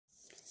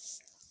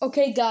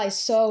Okay, guys,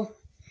 so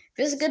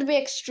this is gonna be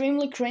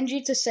extremely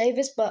cringy to say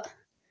this, but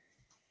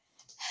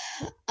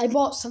I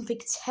bought something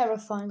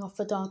terrifying off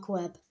the dark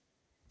web,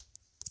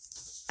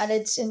 and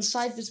it's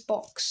inside this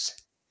box.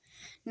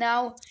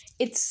 Now,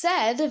 it's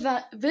said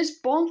that this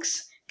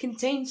box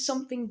contains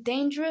something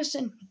dangerous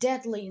and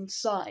deadly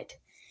inside.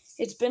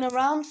 It's been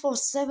around for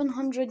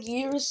 700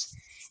 years,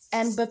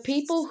 and the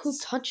people who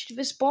touched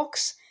this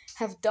box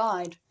have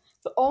died.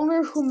 The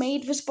owner who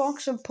made this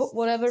box and put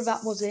whatever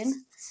that was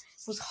in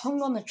was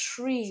hung on a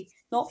tree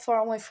not far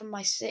away from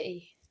my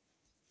city.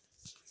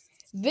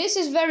 This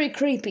is very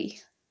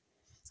creepy.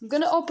 I'm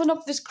gonna open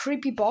up this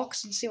creepy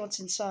box and see what's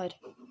inside.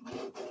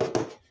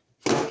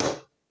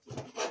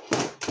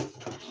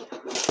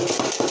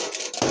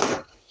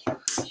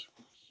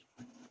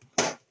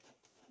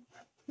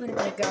 Wait a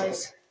minute,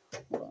 guys.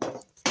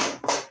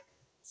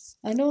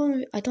 I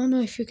don't know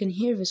if you can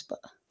hear this, but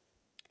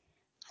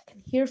I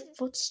can hear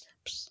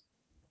footsteps.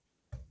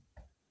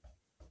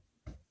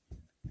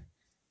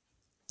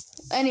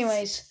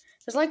 Anyways,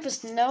 there's like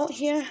this note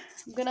here.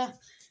 I'm gonna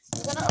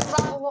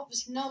unravel what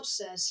this note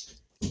says.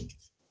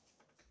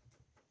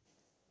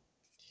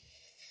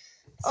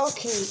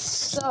 Okay,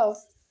 so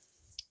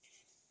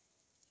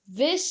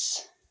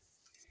this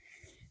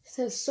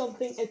says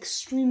something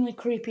extremely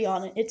creepy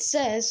on it. It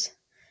says,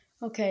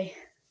 okay,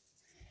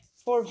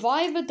 for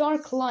by the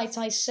dark light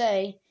I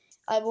say,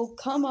 I will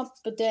come up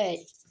a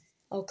day.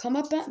 I'll come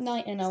up at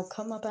night and I'll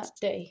come up at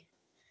day.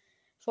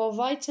 For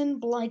light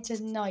and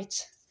blighted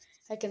night,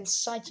 I can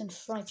sight and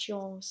fright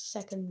your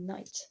second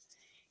night.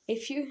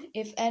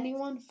 If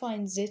anyone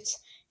finds it,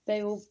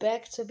 they will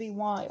beg to be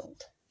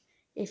wild.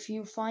 If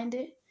you find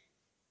it,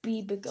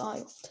 be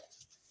beguiled.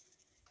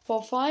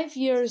 For 5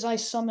 years I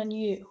summon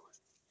you.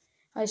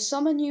 I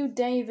summon you,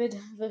 David.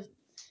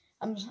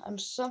 I'm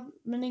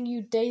summoning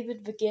you,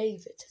 David the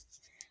David.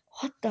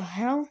 What the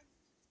hell?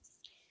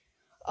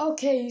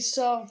 Okay,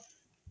 so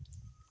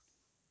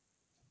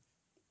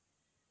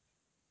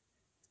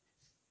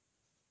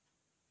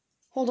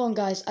hold on,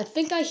 guys. I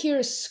think I hear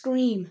a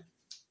scream.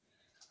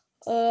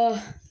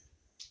 Oh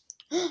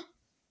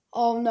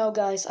no,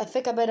 guys. I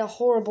think I made a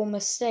horrible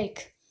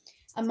mistake.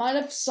 I might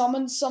have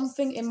summoned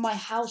something in my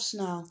house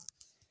now.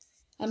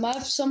 I might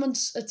have summoned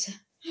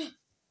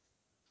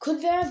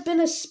Could there have been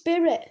a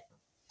spirit?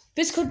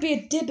 This could be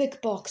a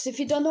Dybbuk box. If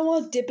you don't know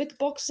what a Dybbuk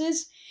box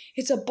is,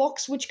 it's a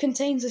box which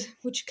contains a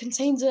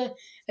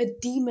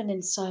demon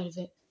inside of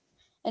it.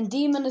 And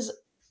demon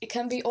it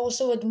can be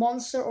also a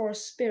monster or a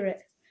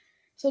spirit.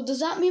 So does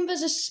that mean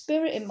there's a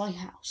spirit in my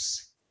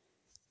house?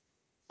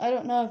 I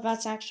don't know if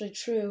that's actually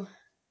true.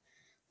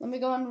 Let me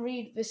go and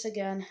read this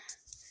again.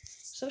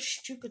 So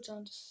stupid to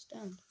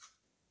understand.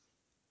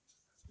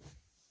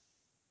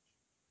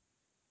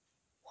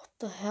 What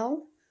the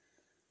hell?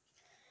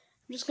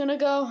 I'm just gonna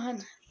go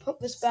and put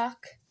this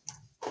back.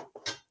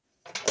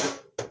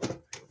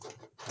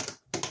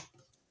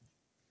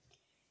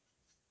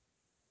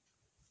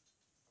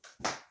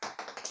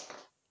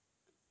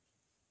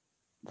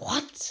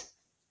 What?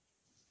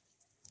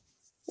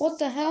 What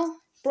the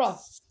hell? Bro.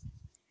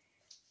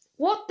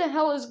 What the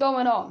hell is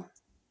going on?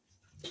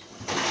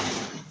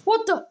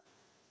 What the?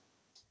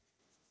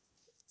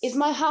 Is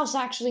my house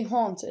actually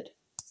haunted?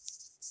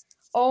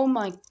 Oh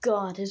my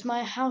god, is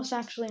my house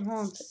actually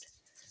haunted?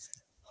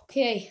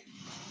 Okay.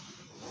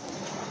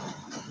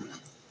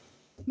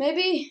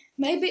 Maybe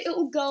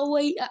it'll go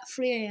away at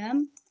 3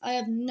 a.m. I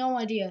have no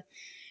idea.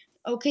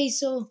 Okay,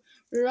 so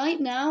right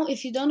now,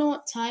 if you don't know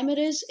what time it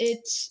is,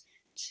 it's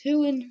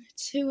 2 in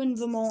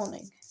the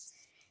morning.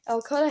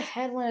 I'll cut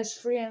ahead when it's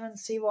 3 a.m. and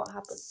see what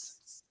happens.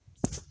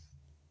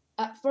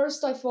 At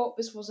first, I thought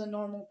this was a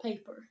normal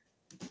paper.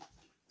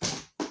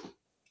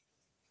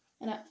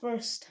 And at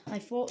first, I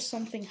thought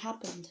something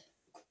happened.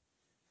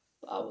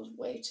 But I was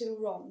way too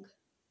wrong.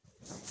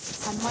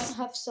 I might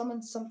have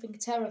summoned something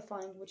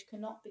terrifying which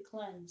cannot be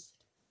cleansed.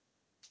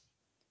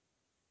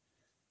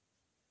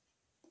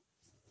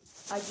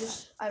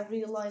 I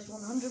realized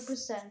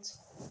 100%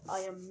 I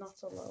am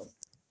not alone.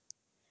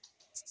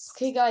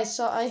 Okay guys,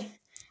 so I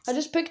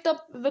just picked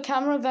up the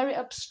camera very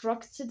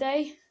abstract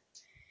today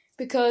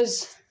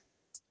because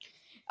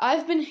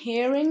I've been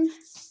hearing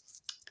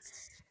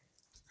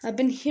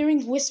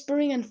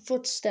whispering and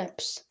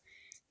footsteps.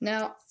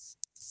 Now,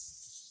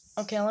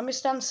 okay, let me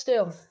stand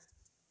still.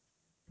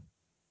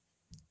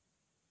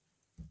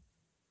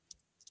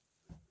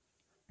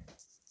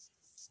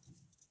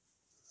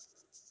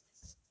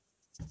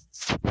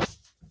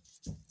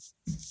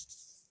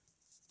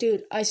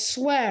 Dude, I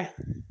swear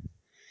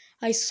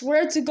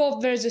to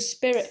God there's a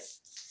spirit.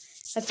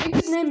 I think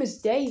his name is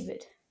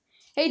David.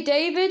 Hey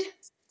David,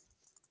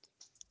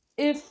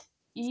 if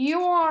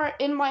you are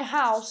in my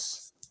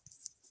house,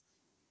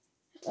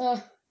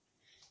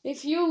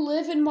 if you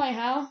live in my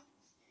house,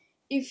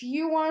 if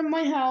you are in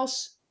my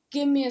house,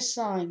 give me a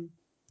sign.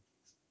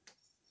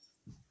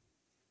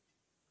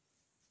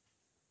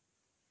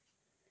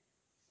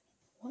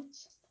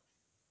 What?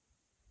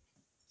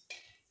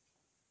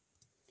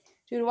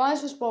 Dude, why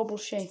is this bubble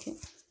shaking?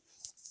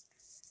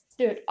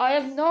 Dude, I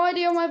have no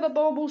idea why the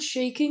bubble's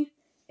shaking.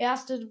 It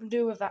has to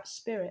do with that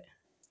spirit.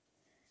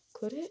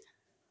 Could it?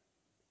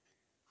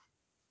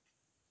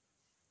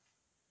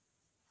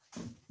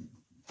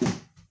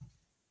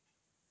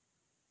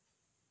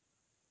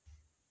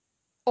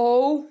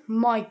 Oh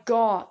my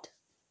god.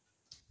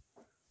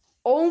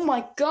 Oh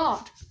my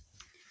god.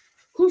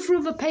 Who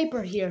threw the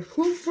paper here?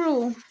 Who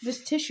threw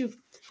this tissue?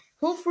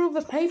 Who threw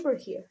the paper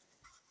here?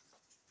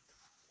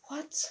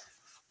 What?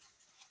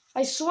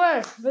 I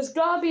swear, there's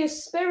gotta be a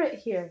spirit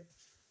here.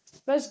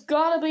 There's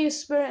gotta be a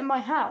spirit in my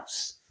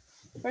house.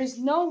 There's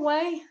no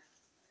way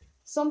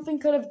something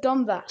could have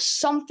done that.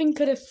 Something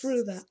could have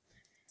threw that.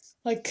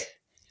 Like,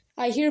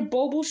 I hear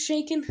bubbles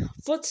shaking,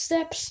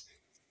 footsteps,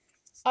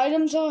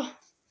 items are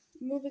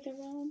moving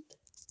around.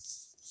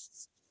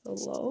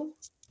 Hello?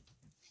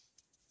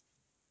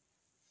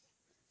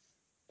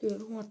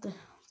 Dude, what the...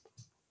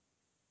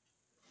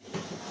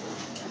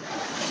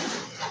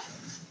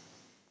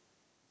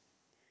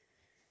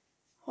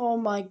 Oh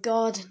my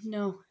god,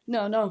 no.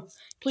 No, no.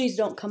 Please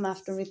don't come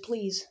after me,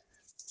 please.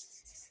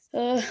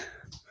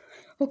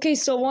 Okay,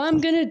 so what I'm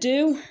gonna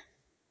do...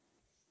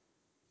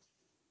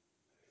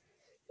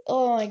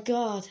 Oh my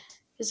god.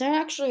 Is there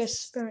actually a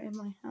spirit in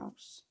my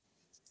house?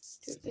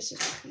 Dude, this is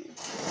weird.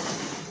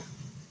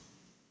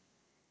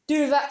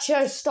 Dude, that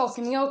chair's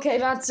stalking me. Okay,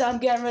 that's... I'm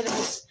getting rid of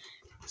this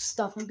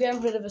stuff. I'm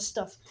getting rid of the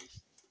stuff.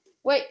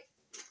 Wait.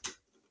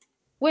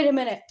 Wait a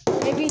minute.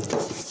 Maybe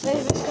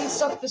this can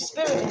suck the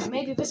spirit in.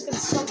 Maybe this can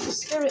suck the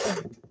spirit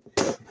in.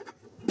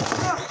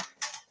 Ah.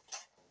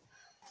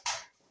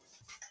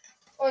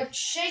 Oh, it's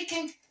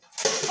shaking.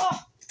 Oh.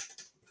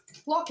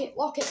 Lock it,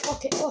 lock it,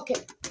 lock it, lock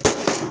it.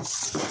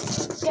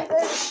 Get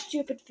rid of this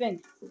stupid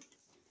thing.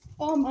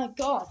 Oh my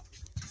god.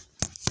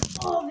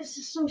 Oh, this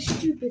is so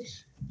stupid.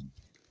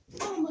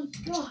 Oh my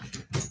god.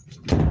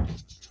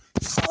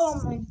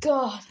 Oh my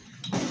god.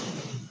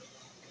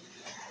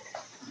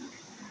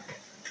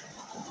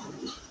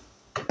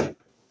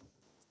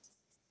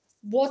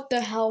 What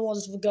the hell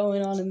was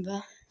going on in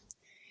there?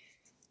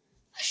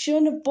 I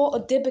shouldn't have bought a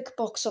Dybbuk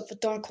box off the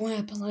dark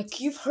web. Like,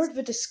 you've heard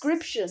the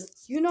description.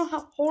 You know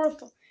how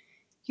horrible.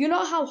 You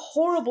know how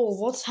horrible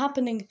what's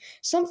happening.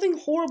 Something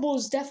horrible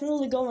is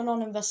definitely going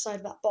on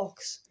inside that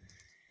box.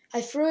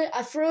 I threw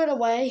it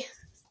away.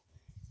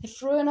 I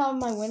threw it out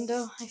of my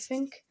window, I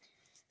think.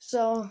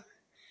 So,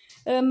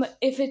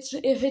 if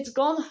it's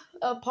gone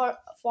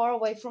far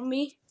away from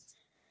me,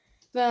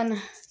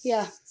 then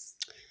yeah.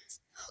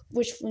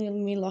 Which let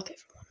me lock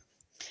it.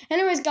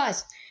 Anyways,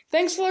 guys,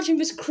 thanks for watching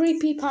this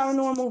creepy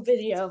paranormal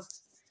video.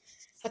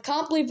 I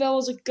can't believe there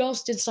was a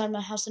ghost inside my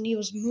house and he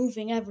was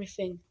moving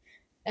everything,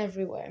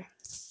 everywhere.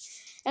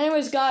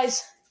 Anyways,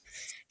 guys,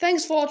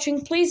 thanks for watching.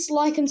 Please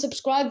like and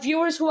subscribe.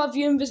 Viewers who are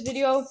viewing this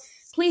video,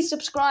 please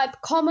subscribe,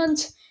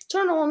 comment,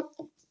 turn on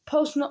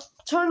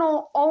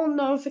all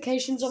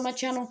notifications on my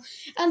channel,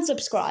 and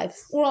subscribe,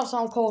 or else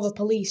I'll call the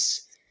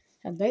police,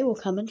 and they will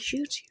come and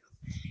shoot you.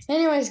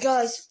 Anyways,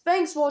 guys,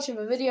 thanks for watching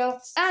the video,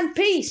 and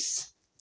peace!